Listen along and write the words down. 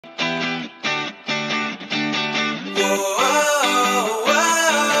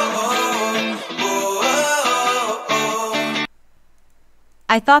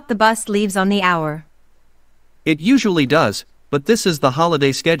I thought the bus leaves on the hour. It usually does, but this is the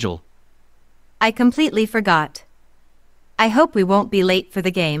holiday schedule. I completely forgot. I hope we won't be late for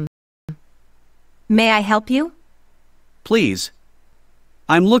the game. May I help you? Please.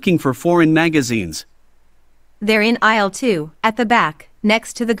 I'm looking for foreign magazines. They're in aisle 2, at the back,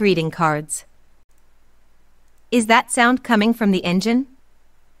 next to the greeting cards. Is that sound coming from the engine?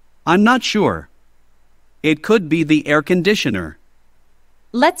 I'm not sure. It could be the air conditioner.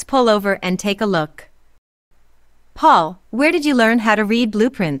 Let's pull over and take a look. Paul, where did you learn how to read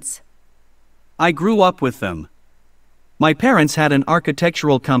blueprints? I grew up with them. My parents had an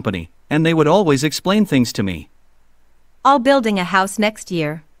architectural company, and they would always explain things to me. All building a house next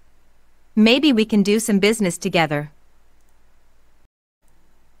year. Maybe we can do some business together.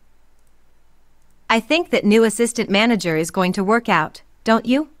 I think that new assistant manager is going to work out, don't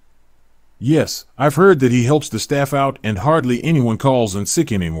you? Yes, I've heard that he helps the staff out and hardly anyone calls in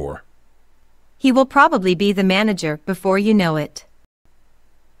sick anymore. He will probably be the manager before you know it.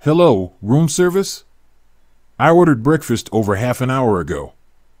 Hello, room service? I ordered breakfast over half an hour ago.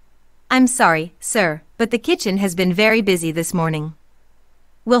 I'm sorry, sir, but the kitchen has been very busy this morning.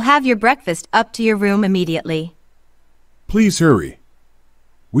 We'll have your breakfast up to your room immediately. Please hurry.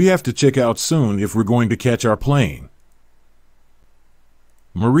 We have to check out soon if we're going to catch our plane.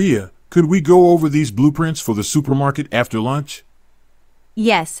 Maria, could we go over these blueprints for the supermarket after lunch?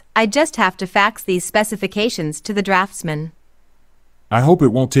 Yes, I just have to fax these specifications to the draftsman. I hope it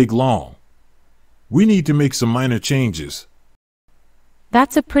won't take long. We need to make some minor changes.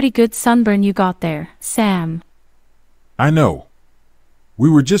 That's a pretty good sunburn you got there, Sam. I know. We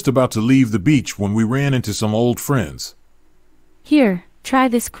were just about to leave the beach when we ran into some old friends. Here, try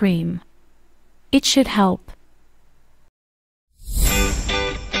this cream. It should help.